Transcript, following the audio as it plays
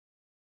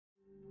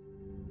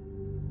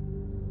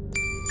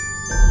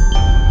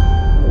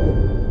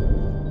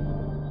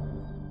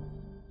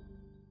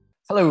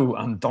Hello,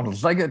 I'm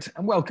Donald Leggett,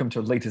 and welcome to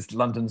our latest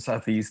London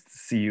Southeast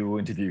CEO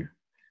interview.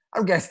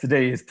 Our guest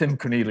today is Tim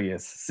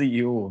Cornelius,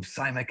 CEO of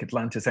Simec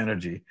Atlantis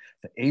Energy,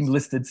 the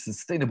AIM-listed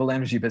sustainable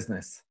energy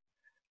business.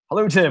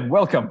 Hello, Tim.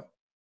 Welcome.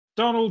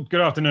 Donald,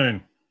 good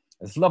afternoon.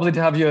 It's lovely to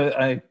have you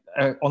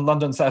on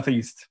London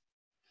Southeast.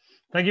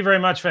 Thank you very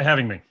much for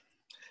having me.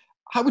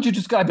 How would you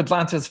describe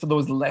Atlantis for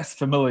those less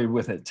familiar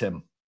with it,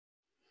 Tim?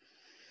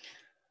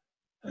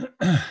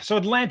 So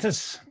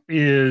Atlantis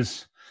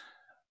is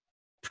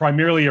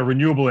primarily a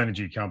renewable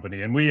energy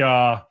company, and we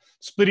are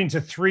split into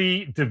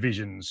three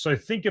divisions. So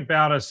think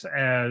about us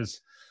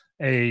as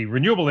a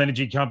renewable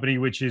energy company,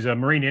 which is a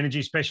marine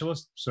energy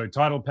specialist, so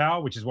Tidal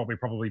Power, which is what we're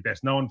probably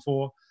best known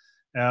for,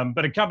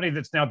 but a company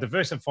that's now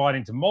diversified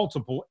into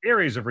multiple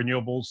areas of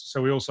renewables.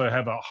 So we also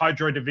have a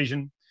hydro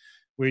division,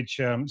 which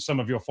some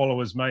of your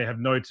followers may have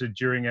noted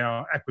during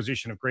our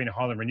acquisition of Green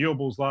Highland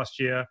Renewables last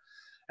year.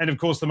 And of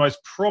course, the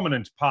most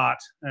prominent part,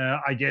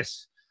 I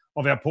guess,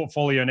 of our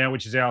portfolio now,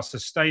 which is our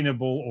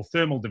sustainable or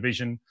thermal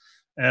division,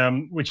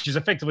 which is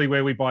effectively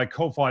where we buy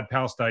coal-fired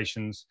power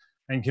stations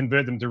and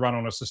convert them to run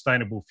on a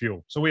sustainable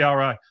fuel. So we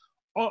are a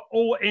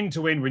all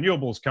end-to-end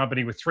renewables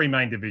company with three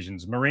main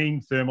divisions: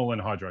 marine, thermal,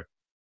 and hydro.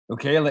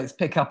 Okay, let's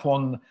pick up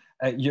on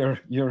your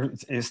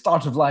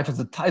start of life as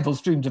a tidal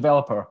stream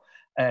developer.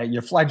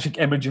 Your flagship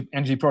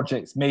energy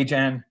projects,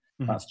 MayGen,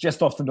 that's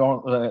just off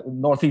the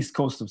northeast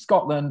coast of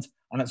Scotland,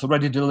 and it's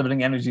already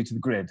delivering energy to the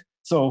grid.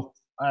 So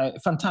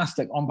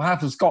fantastic. On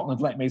behalf of Scotland,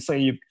 let me say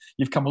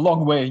you've come a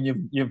long way,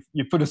 and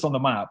you've put us on the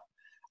map.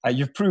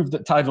 You've proved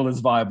that tidal is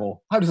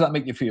viable. How does that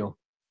make you feel?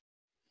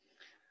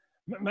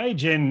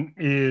 MayGen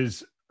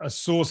is a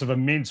source of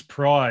immense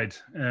pride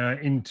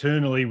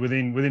internally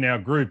within our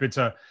group. It's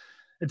a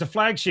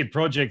flagship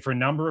project for a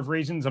number of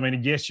reasons. I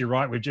mean, yes, you're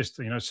right. We're just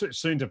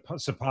soon to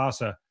surpass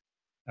a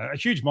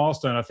huge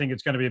milestone. I think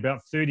it's going to be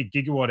about 30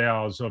 gigawatt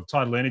hours of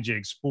tidal energy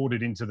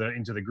exported into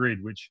the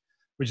grid, which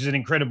is an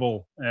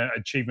incredible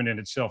achievement in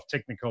itself,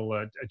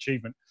 technical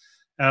achievement.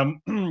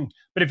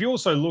 But if you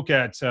also look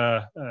at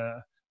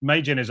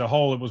MayGen as a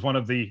whole, it was one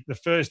of the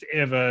first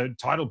ever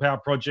tidal power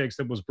projects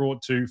that was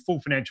brought to full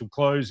financial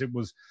close. It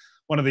was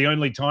one of the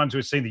only times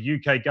we've seen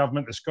the UK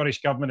government, the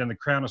Scottish government, and the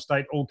Crown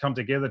Estate all come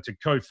together to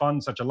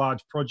co-fund such a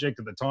large project.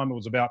 At the time, it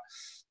was about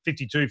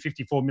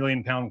 54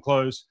 million pound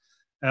close.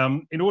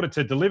 In order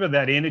to deliver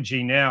that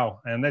energy now,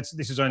 and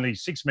this is only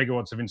 6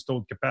 megawatts of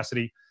installed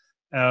capacity,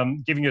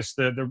 giving us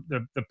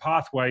the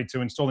pathway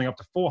to installing up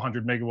to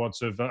 400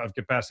 megawatts of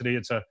capacity.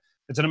 It's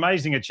an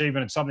amazing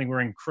achievement. It's something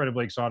we're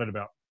incredibly excited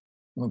about.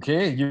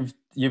 Okay,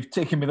 you've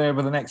taken me there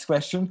with the next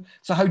question.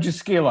 So how do you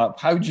scale up?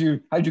 How do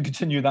you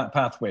continue that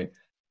pathway?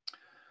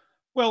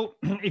 Well,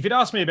 if you'd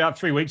asked me about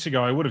 3 weeks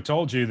ago, I would have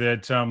told you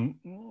that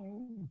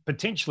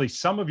potentially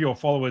some of your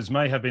followers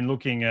may have been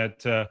looking at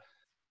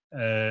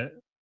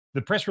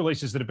the press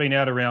releases that have been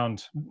out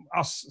around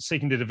us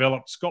seeking to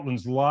develop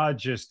Scotland's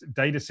largest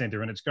data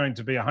centre, and it's going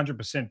to be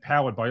 100%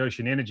 powered by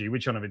ocean energy,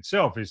 which on of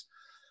itself is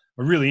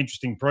a really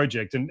interesting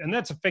project. And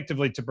that's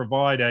effectively to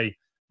provide a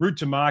route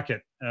to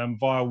market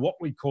via what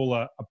we call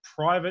a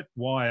private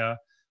wire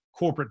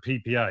corporate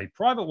PPA.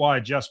 Private wire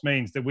just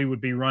means that we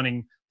would be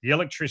running the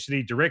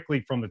electricity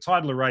directly from the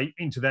tidal array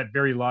into that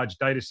very large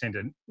data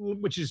centre,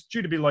 which is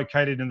due to be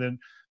located in the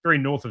very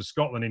north of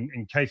Scotland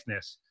in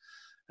Caithness.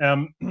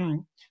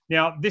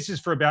 Now, this is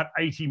for about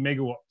 80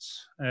 megawatts.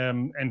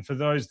 And for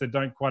those that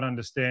don't quite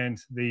understand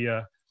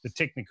the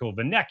technical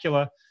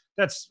vernacular,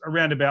 that's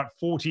around about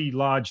 40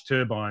 large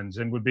turbines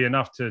and would be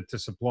enough to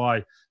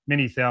supply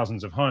many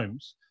thousands of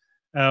homes.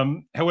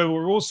 However,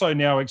 we're also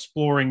now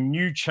exploring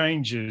new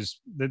changes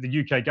that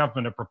the UK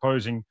government are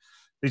proposing.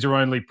 These are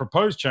only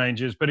proposed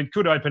changes, but it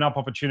could open up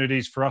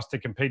opportunities for us to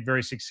compete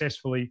very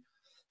successfully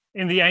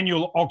in the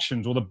annual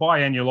auctions or the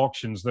biannual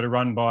auctions that are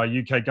run by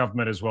UK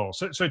government as well.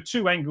 So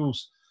two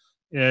angles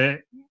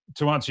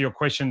to answer your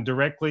question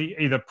directly: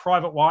 either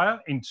private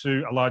wire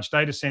into a large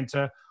data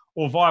centre,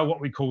 or via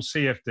what we call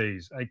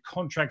CFDs, a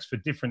contracts for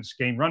difference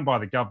scheme run by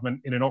the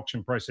government in an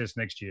auction process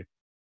next year.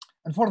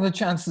 And what are the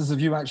chances of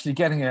you actually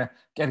getting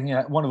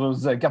one of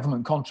those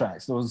government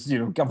contracts, those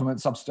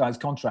government subsidised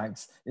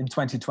contracts in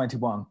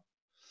 2021?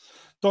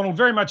 Donald,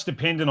 very much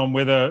dependent on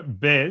whether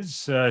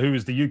BES, who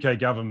is the UK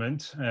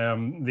government,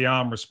 the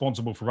arm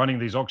responsible for running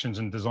these auctions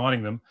and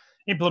designing them,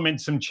 implement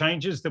some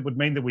changes that would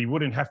mean that we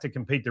wouldn't have to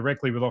compete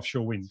directly with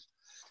offshore wind.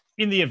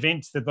 In the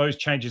event that those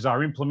changes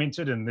are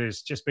implemented, and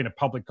there's just been a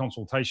public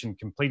consultation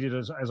completed,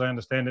 as I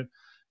understand it,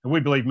 and we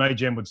believe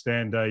MayGen would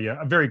stand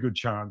a very good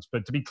chance.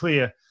 But to be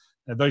clear,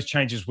 those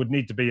changes would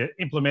need to be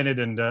implemented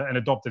and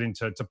adopted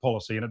into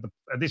policy. And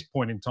at this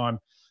point in time,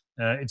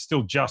 it's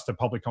still just a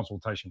public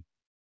consultation.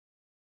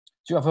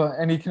 Do you have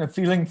any kind of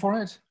feeling for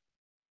it?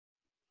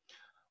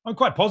 I'm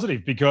quite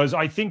positive, because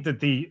I think that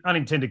the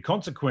unintended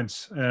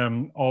consequence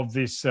of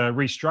this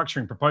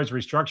proposed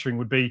restructuring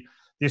would be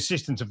the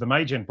assistance of the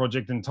MayGen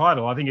project and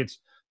Tidal. I think it's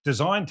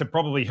designed to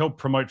probably help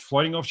promote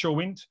floating offshore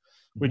wind,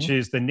 which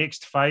is the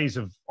next phase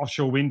of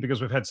offshore wind,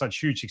 because we've had such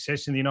huge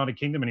success in the United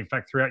Kingdom and in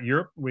fact throughout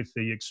Europe with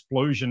the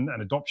explosion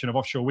and adoption of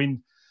offshore wind.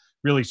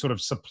 really sort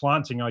of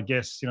supplanting, I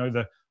guess,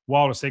 the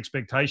wildest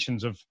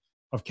expectations of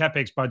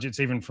CapEx budgets,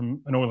 even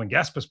from an oil and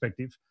gas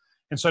perspective.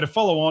 And so to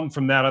follow on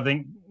from that, I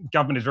think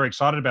government is very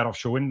excited about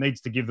offshore wind, needs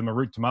to give them a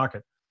route to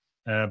market.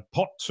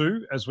 Pot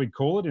 2, as we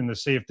call it in the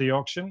CFD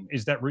auction,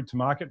 is that route to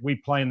market. We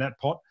play in that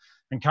pot,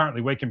 and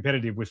currently we're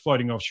competitive with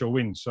floating offshore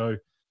wind. So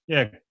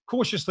yeah,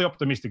 cautiously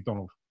optimistic,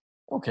 Donald.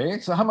 Okay,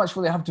 so how much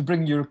will you have to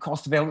bring your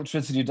cost of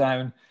electricity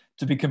down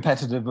to be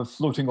competitive with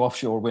floating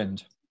offshore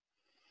wind?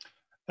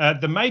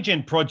 The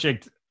MayGen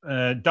project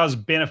does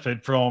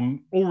benefit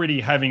from already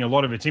having a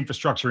lot of its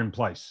infrastructure in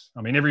place.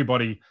 I mean,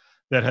 everybody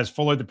that has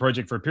followed the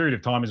project for a period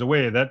of time is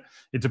aware that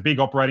it's a big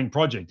operating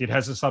project. It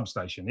has a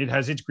substation, it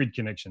has its grid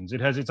connections,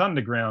 it has its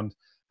underground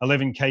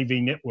 11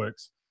 kV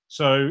networks.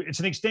 So it's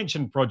an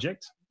extension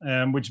project,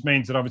 which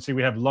means that obviously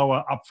we have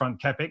lower upfront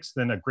CapEx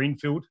than a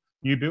greenfield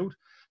new build.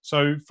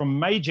 So from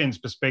MayGen's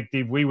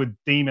perspective, we would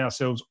deem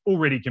ourselves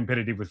already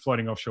competitive with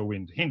floating offshore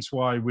wind, hence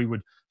why we would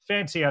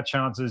fancy our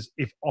chances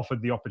if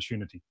offered the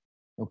opportunity.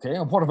 Okay,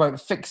 and what about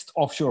fixed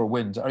offshore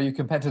wind? Are you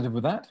competitive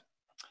with that?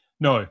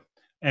 No,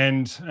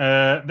 and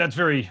that's a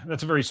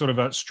very sort of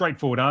a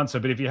straightforward answer.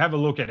 But if you have a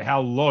look at how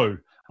low,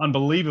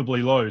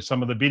 unbelievably low,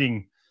 some of the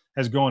bidding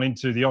has gone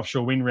into the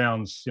offshore wind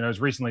rounds,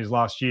 as recently as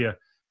last year,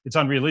 it's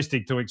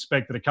unrealistic to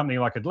expect that a company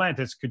like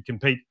Atlantis could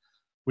compete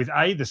with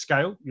the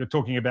scale. You're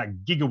talking about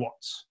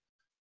gigawatts,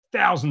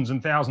 thousands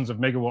and thousands of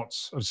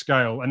megawatts of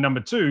scale, and number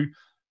two,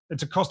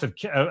 it's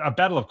a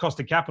battle of cost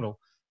of capital.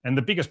 And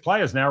the biggest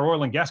players now are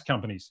oil and gas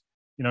companies,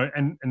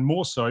 and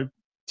more so,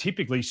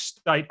 typically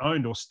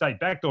state-owned or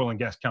state-backed oil and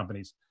gas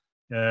companies.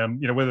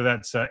 Whether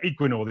that's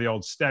Equinor, the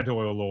old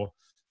Statoil, or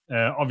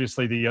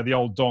obviously the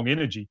old Dong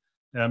Energy.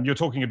 You're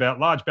talking about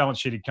large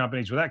balance-sheeted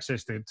companies with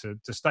access to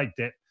state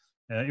debt.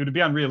 It would be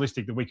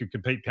unrealistic that we could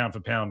compete pound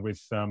for pound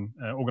with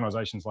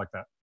organisations like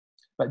that.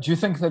 But do you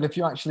think that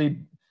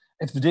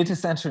if the data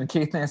centre in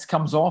Caithness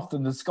comes off,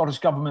 then the Scottish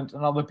government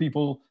and other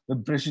people, the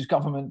British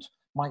government,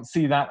 might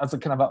see that as a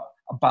kind of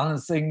a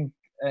balancing,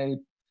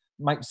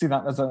 might see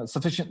that as a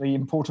sufficiently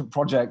important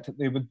project that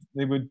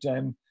they would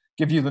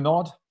give you the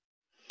nod?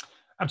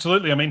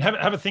 Absolutely. I mean,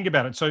 have a think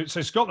about it. So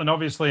Scotland,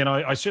 obviously, and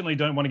I certainly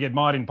don't want to get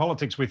mired in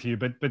politics with you,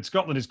 but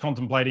Scotland is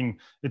contemplating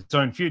its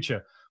own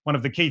future. One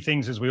of the key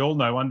things, as we all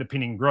know,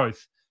 underpinning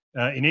growth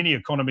in any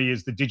economy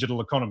is the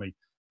digital economy.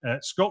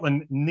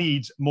 Scotland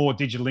needs more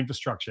digital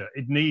infrastructure.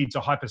 It needs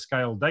a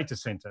hyperscale data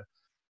centre.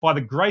 By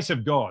the grace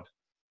of God,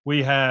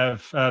 we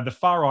have the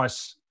Far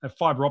Ice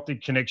fibre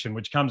optic connection,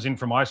 which comes in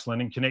from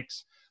Iceland and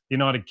connects the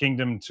United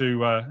Kingdom to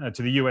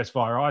the US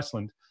via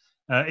Iceland.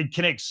 It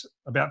connects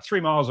about 3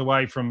 miles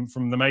away from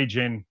the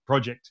MayGen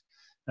project.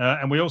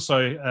 And we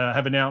also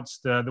have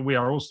announced that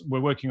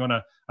we're working on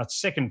a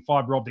second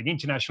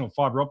international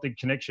fibre optic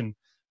connection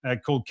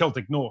called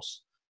Celtic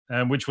Norse,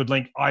 which would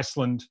link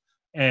Iceland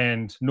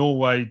and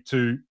Norway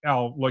to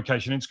our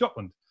location in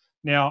Scotland.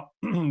 Now,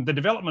 the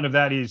development of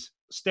that is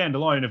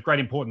standalone of great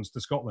importance to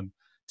Scotland.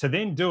 To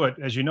then do it,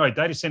 as you know,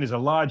 data centres are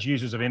large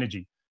users of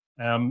energy.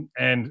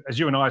 And as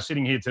you and I are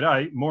sitting here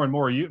today, more and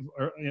more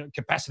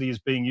capacity is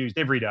being used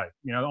every day,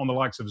 on the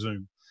likes of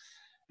Zoom.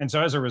 And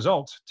so as a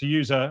result, to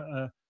use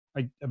a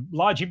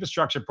large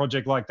infrastructure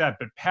project like that,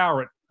 but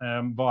power it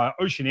via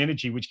ocean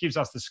energy, which gives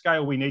us the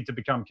scale we need to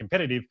become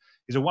competitive,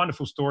 is a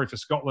wonderful story for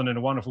Scotland and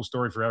a wonderful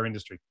story for our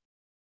industry.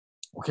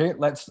 Okay,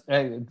 let's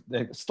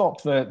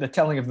stop the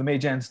telling of the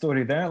MayGen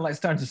story there. Let's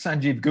turn to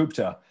Sanjeev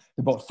Gupta,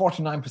 who bought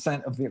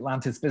 49% of the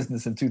Atlantis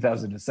business in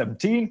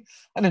 2017,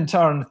 and in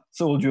turn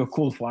sold you a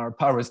coal-fired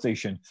power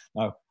station.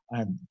 Now,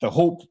 the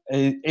hope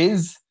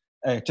is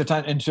to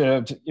turn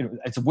into,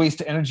 it's a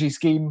waste-to-energy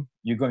scheme.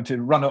 You're going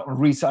to run it on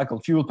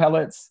recycled fuel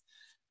pellets.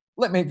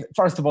 Let me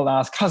first of all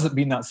ask, has it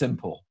been that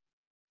simple?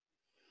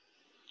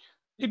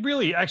 It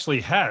really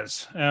actually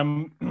has.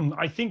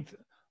 I think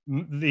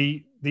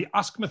the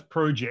Uskmouth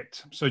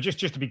project. So just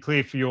to be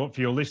clear for your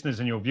listeners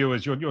and your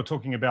viewers, you're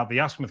talking about the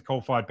Uskmouth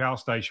coal-fired power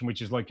station,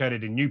 which is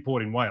located in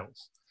Newport in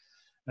Wales,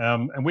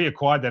 and we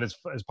acquired that as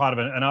part of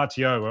an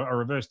RTO, a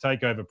reverse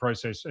takeover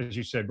process, as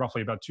you said,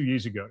 roughly about 2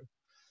 years ago.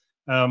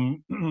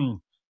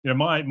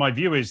 My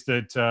view is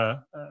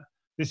that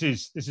this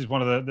is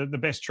one of the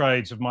best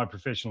trades of my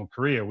professional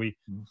career. We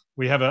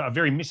have a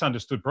very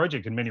misunderstood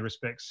project in many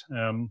respects.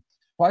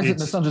 Why is it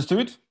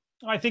misunderstood?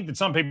 I think that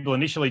some people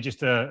initially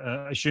just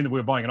assumed that we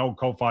were buying an old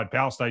coal-fired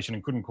power station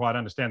and couldn't quite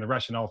understand the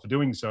rationale for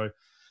doing so.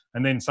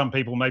 And then some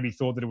people maybe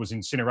thought that it was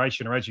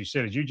incineration, or as you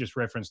said, as you just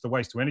referenced, the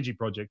waste-to-energy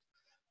project.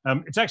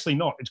 It's actually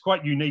not. It's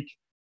quite unique.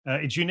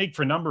 It's unique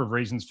for a number of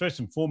reasons. First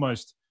and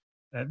foremost,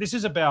 this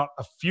is about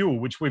a fuel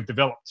which we've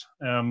developed,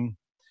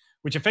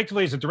 which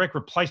effectively is a direct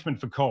replacement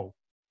for coal.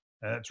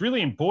 It's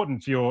really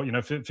important for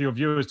your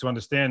viewers to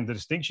understand the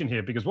distinction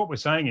here, because what we're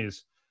saying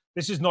is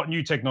this is not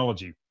new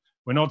technology.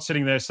 We're not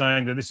sitting there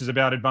saying that this is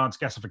about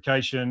advanced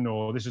gasification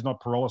or this is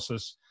not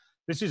pyrolysis.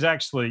 This is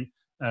actually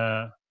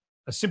a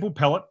simple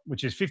pellet,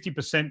 which is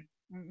 50%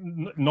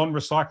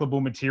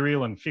 non-recyclable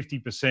material and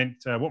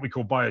 50% what we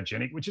call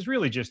biogenic, which is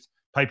really just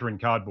paper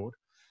and cardboard.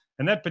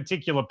 And that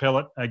particular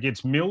pellet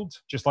gets milled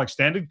just like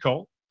standard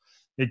coal.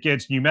 It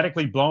gets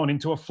pneumatically blown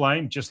into a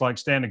flame, just like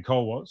standard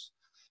coal was.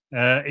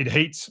 It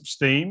heats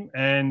steam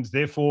and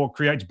therefore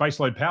creates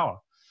baseload power.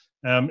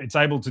 It's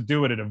able to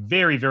do it at a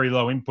very, very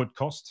low input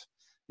cost.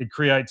 It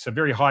creates a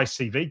very high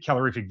CV,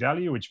 calorific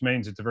value, which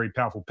means it's a very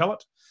powerful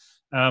pellet.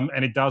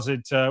 And it does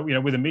it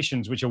with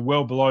emissions which are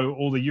well below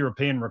all the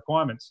European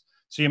requirements.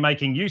 So you're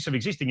making use of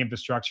existing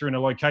infrastructure in a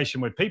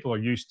location where people are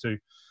used to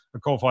a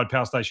coal-fired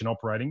power station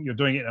operating. You're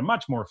doing it in a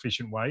much more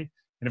efficient way,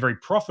 in a very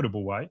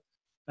profitable way.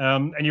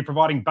 And you're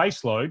providing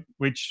base load,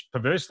 which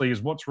perversely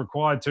is what's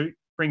required to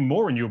bring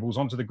more renewables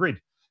onto the grid.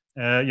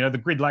 The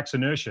grid lacks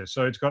inertia,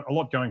 so it's got a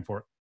lot going for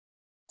it.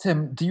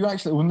 Tim, do you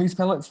actually own these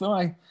pellets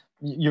though?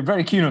 You're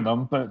very keen on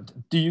them, but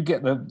do you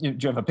get do you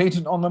have a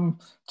patent on them?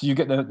 Do you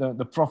get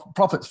the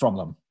profits from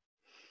them?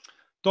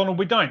 Donald,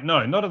 we don't.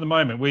 No, not at the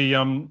moment. We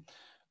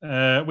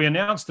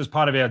announced as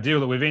part of our deal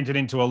that we've entered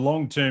into a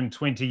long-term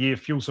 20-year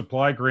fuel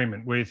supply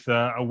agreement with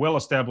a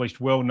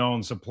well-established,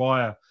 well-known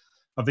supplier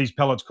of these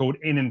pellets called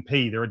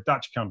N&P. They're a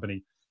Dutch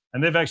company,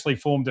 and they've actually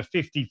formed a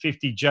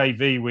 50-50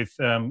 JV with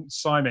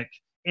Simec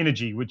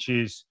Energy, which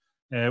is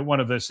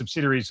one of the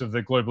subsidiaries of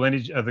the Global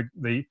Energy,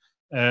 the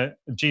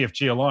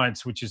GFG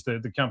Alliance, which is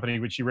the company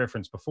which you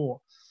referenced before,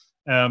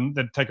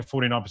 that take a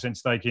 49%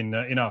 stake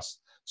in us.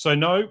 So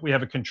no, we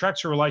have a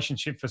contractual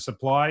relationship for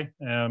supply,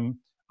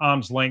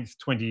 arm's length,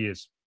 20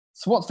 years.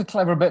 So what's the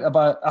clever bit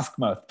about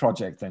Uskmouth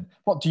project then?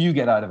 What do you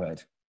get out of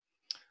it?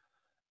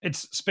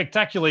 It's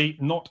spectacularly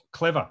not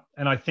clever,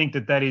 and I think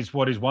that is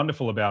what is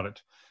wonderful about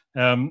it.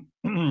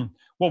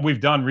 What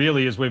we've done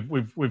really is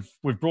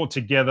we've brought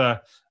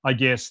together, I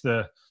guess,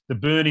 the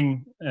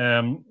burning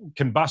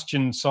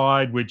combustion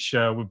side, which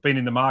we've been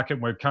in the market.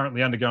 We're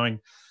currently undergoing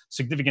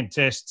significant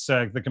tests,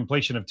 the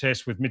completion of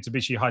tests with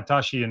Mitsubishi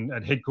Hitachi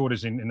at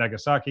headquarters in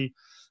Nagasaki.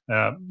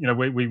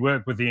 We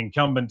work with the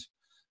incumbent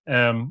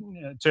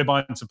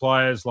turbine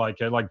suppliers like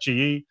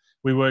GE.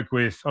 We work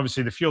with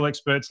obviously the fuel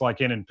experts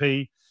like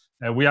N&P.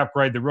 We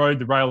upgrade the road,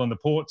 the rail, and the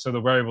port so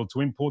that we're able to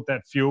import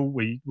that fuel.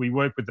 We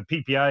work with the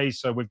PPAs,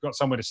 so we've got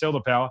somewhere to sell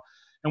the power,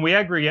 and we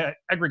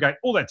aggregate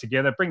all that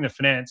together, bring the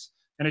finance,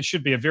 and it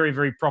should be a very,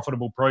 very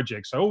profitable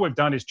project. So all we've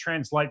done is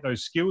translate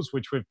those skills,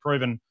 which we've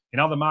proven in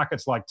other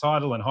markets like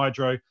Tidal and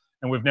hydro,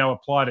 and we've now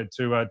applied it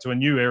to a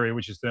new area,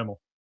 which is thermal.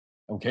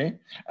 Okay.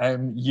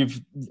 You've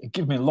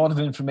given me a lot of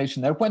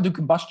information there. When do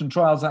combustion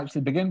trials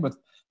actually begin with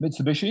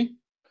Mitsubishi?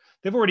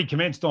 They've already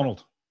commenced,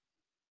 Donald.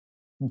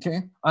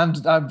 Okay.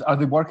 And are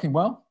they working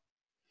well?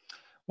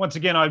 Once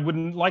again, I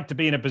wouldn't like to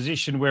be in a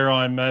position where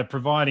I'm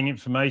providing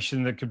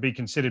information that could be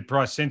considered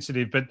price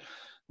sensitive, but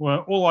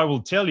all I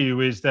will tell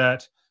you is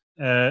that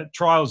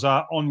trials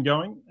are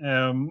ongoing,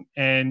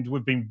 and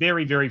we've been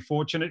very, very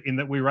fortunate in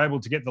that we were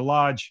able to get the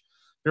large,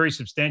 very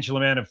substantial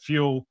amount of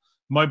fuel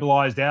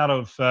mobilized out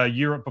of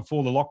Europe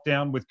before the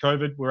lockdown with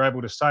COVID. We're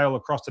able to sail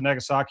across to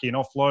Nagasaki and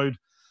offload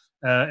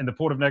in the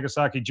port of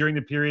Nagasaki during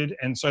the period,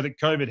 and so that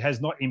COVID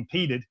has not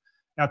impeded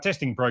our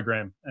testing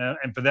program,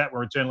 and for that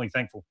we're eternally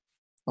thankful.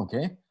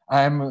 Okay.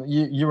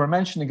 You were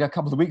mentioning a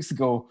couple of weeks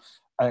ago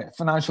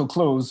financial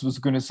close was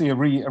going to see a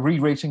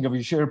re-rating of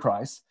your share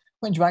price.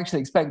 When do you actually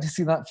expect to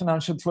see that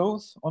financial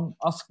close on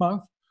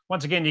Uskmouth?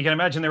 Once again, you can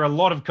imagine there are a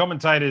lot of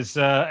commentators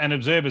and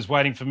observers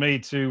waiting for me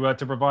to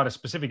provide a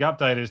specific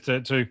update as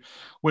to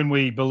when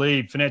we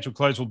believe financial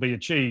close will be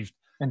achieved.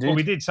 Indeed. What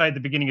we did say at the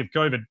beginning of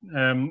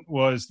COVID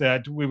was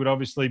that we would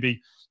obviously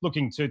be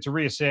looking to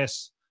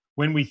reassess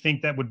when we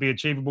think that would be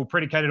achievable,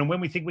 predicated on when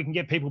we think we can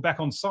get people back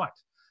on site.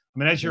 I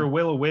mean, as you're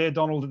well aware,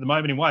 Donald, at the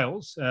moment in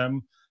Wales,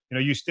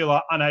 you still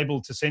are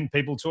unable to send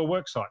people to a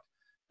work site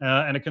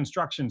and a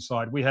construction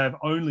site. We have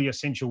only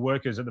essential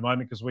workers at the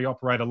moment because we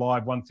operate a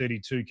live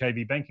 132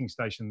 kV banking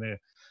station there.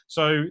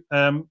 So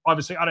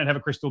obviously, I don't have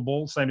a crystal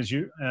ball, same as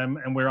you,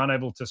 and we're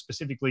unable to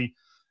specifically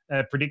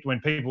predict when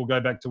people go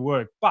back to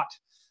work. But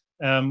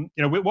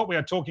what we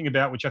are talking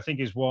about, which I think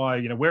is why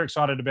we're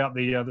excited about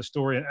the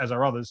story, as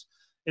are others.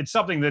 It's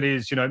something that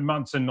is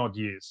months and not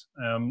years,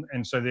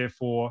 and so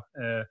therefore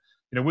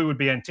we would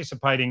be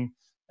anticipating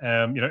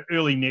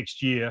early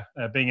next year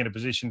being in a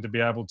position to be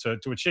able to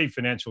achieve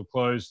financial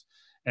close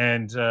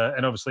and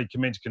obviously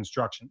commence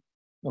construction.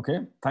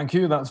 Okay, thank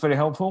you. That's very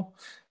helpful.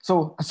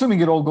 So,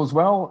 assuming it all goes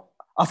well,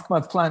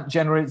 Uskmouth plant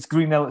generates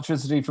green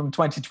electricity from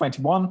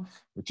 2021,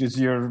 which is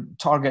your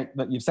target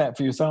that you've set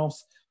for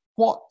yourselves.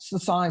 What's the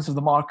size of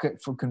the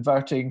market for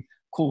converting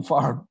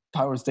coal-fired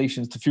power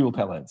stations to fuel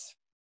pellets?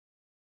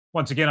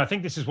 Once again, I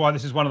think this is why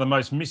this is one of the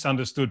most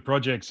misunderstood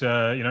projects,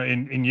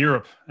 in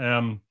Europe.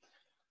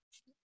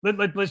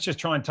 Let's just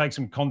try and take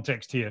some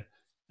context here.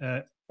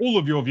 All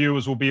of your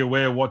viewers will be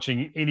aware,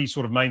 watching any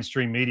sort of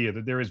mainstream media,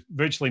 that there is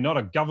virtually not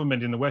a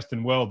government in the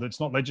Western world that's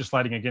not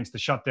legislating against the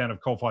shutdown of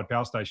coal-fired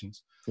power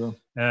stations. Sure.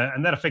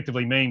 And that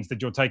effectively means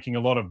that you're taking a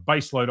lot of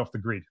base load off the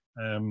grid.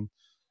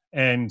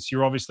 And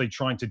you're obviously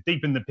trying to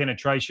deepen the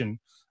penetration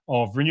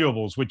of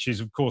renewables, which is,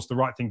 of course, the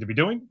right thing to be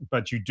doing,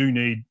 but you do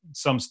need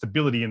some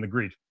stability in the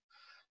grid.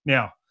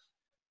 Now,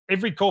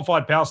 every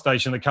coal-fired power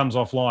station that comes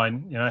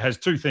offline, has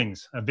two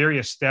things: a very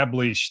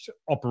established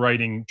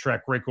operating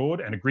track record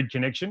and a grid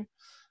connection.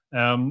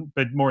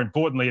 But more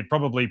importantly, it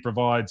probably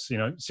provides,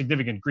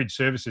 significant grid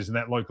services in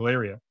that local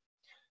area.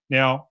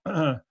 Now,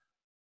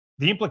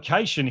 the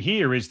implication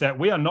here is that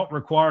we are not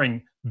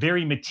requiring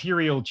very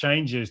material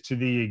changes to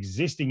the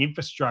existing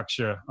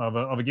infrastructure of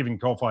a given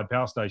coal-fired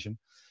power station,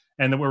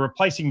 and that we're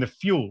replacing the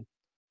fuel.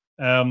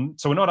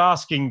 So we're not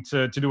asking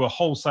to do a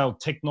wholesale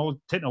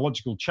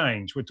technological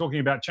change. We're talking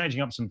about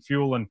changing up some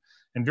fuel and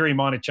very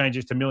minor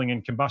changes to milling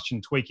and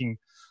combustion tweaking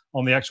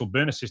on the actual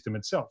burner system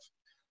itself.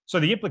 So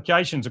the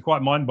implications are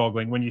quite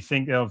mind-boggling when you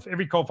think of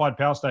every coal-fired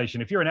power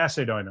station. If you're an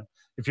asset owner,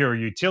 if you're a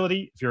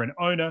utility, if you're an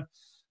owner,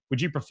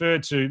 would you prefer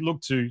to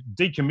look to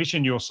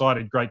decommission your site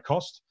at great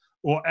cost,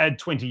 or add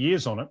 20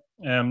 years on it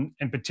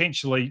and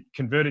potentially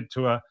convert it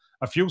to a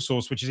fuel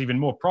source which is even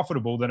more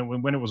profitable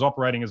than when it was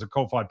operating as a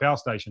coal-fired power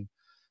station?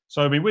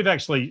 So, I mean, we've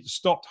actually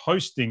stopped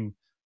hosting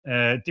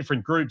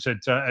different groups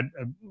at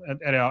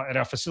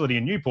our facility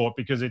in Newport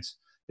because it's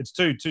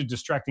too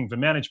distracting for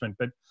management.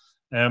 But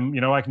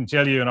I can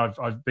tell you, and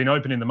I've been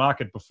open in the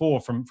market before,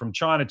 from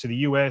China to the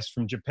US,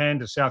 from Japan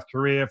to South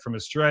Korea, from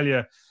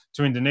Australia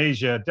to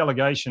Indonesia,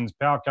 delegations,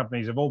 power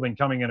companies have all been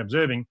coming and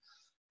observing.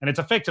 And it's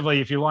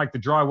effectively, if you like, the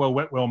dry well,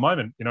 wet well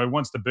moment.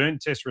 Once the burn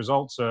test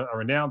results are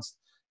announced,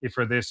 if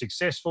they're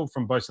successful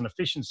from both an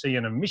efficiency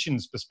and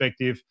emissions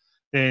perspective,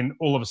 then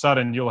all of a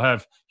sudden you'll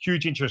have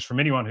huge interest from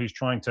anyone who's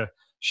trying to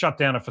shut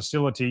down a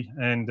facility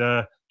and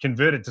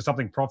convert it to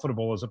something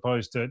profitable as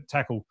opposed to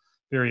tackle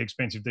very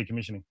expensive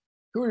decommissioning.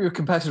 Who are your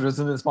competitors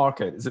in this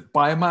market? Is it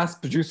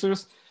biomass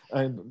producers?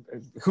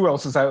 Who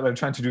else is out there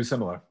trying to do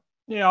similar?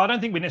 Yeah, I don't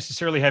think we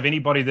necessarily have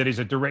anybody that is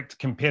a direct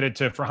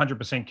competitor for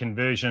 100%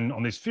 conversion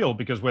on this field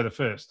because we're the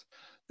first.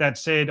 That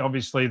said,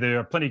 obviously there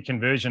are plenty of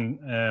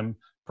conversion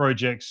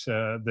projects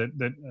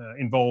that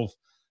involve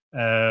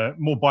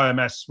more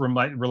biomass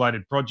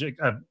related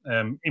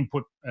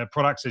input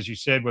products, as you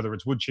said, whether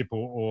it's wood chip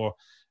or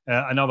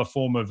another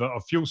form of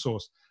fuel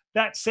source.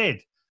 That said,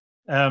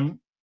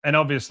 and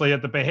obviously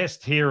at the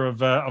behest here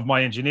of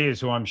my engineers,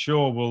 who I'm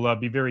sure will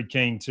be very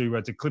keen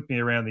to clip me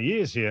around the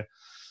ears here.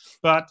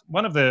 But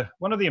one of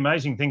the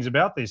amazing things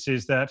about this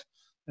is that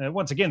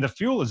once again, the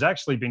fuel has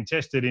actually been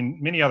tested in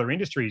many other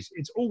industries.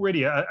 It's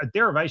already a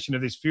derivation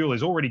of this fuel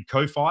is already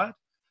co-fired,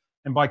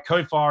 and by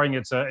co-firing,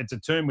 it's a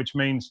term which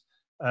means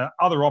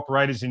other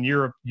operators in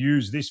Europe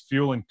use this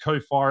fuel and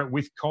co-fire it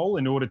with coal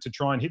in order to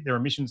try and hit their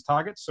emissions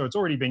targets. So it's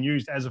already been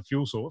used as a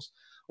fuel source,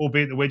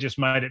 albeit that we just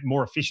made it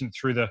more efficient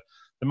through the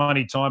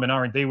money, time, and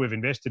R&D we've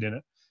invested in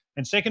it.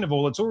 And second of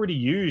all, it's already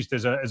used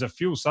as a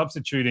fuel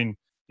substitute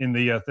in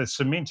the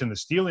cement and the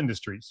steel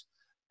industries.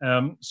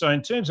 So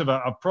in terms of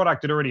a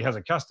product that already has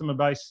a customer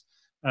base,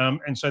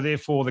 and so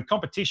therefore the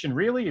competition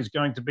really is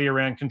going to be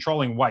around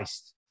controlling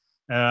waste.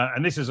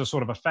 And this is a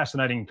sort of a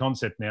fascinating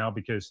concept now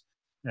because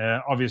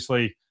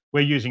obviously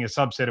we're using a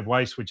subset of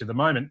waste which at the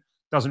moment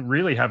doesn't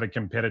really have a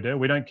competitor.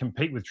 We don't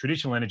compete with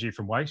traditional energy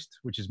from waste,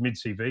 which is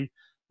mid-CV.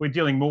 We're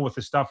dealing more with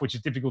the stuff which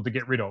is difficult to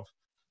get rid of.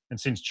 And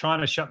since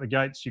China shut the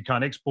gates, you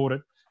can't export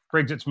it.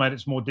 Brexit's made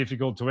it more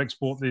difficult to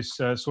export this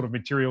sort of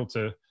material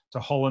to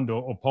Holland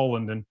or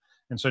Poland.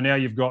 And so now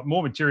you've got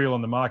more material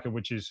on the market,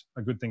 which is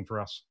a good thing for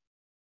us.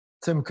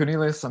 Tim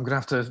Cornelius, I'm going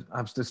to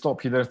have to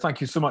stop you there. Thank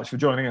you so much for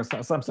joining us.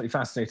 That's absolutely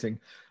fascinating.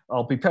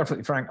 I'll be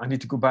perfectly frank, I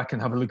need to go back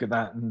and have a look at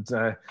that and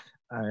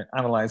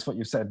analyse what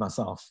you've said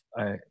myself.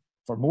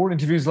 For more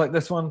interviews like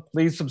this one,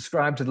 please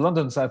subscribe to the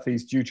London South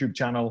East YouTube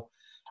channel.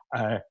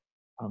 And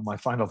my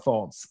final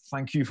thoughts,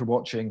 thank you for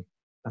watching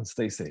and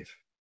stay safe.